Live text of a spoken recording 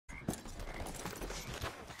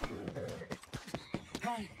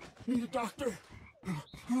Need a doctor.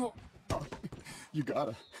 You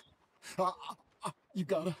gotta. You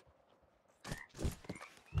gotta.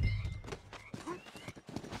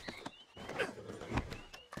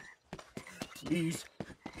 Please,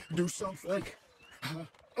 do something.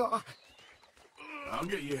 I'll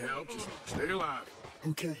get you help. Just stay alive.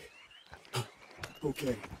 Okay.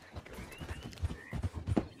 Okay.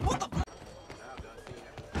 What the?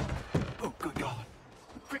 Oh, good God.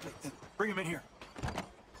 Quickly, bring him in here.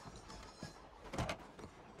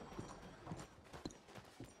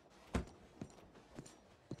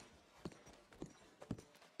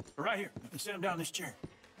 Right here. Sit him down in this chair.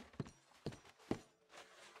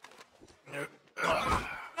 What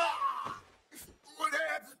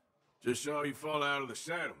happened? Just saw you fall out of the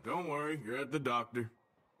saddle. Don't worry, you're at the doctor.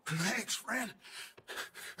 Thanks, friend.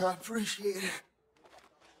 I appreciate it.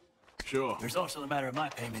 Sure. There's also the matter of my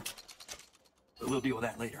payment. But we'll deal with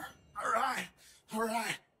that later. All right. All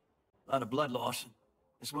right. A lot of blood loss.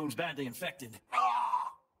 This wound's badly infected.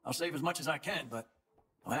 I'll save as much as I can, but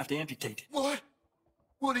I'll have to amputate it. What?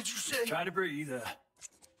 What did you say? Try to breathe.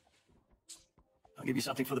 I'll give you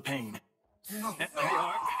something for the pain. No. There you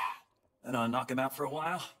are. And I'll knock him out for a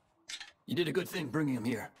while. You did a good thing bringing him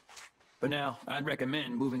here. But now, I'd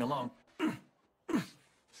recommend moving along.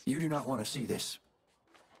 You do not want to see this.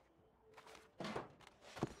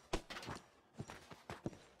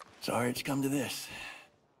 Sorry it's come to this.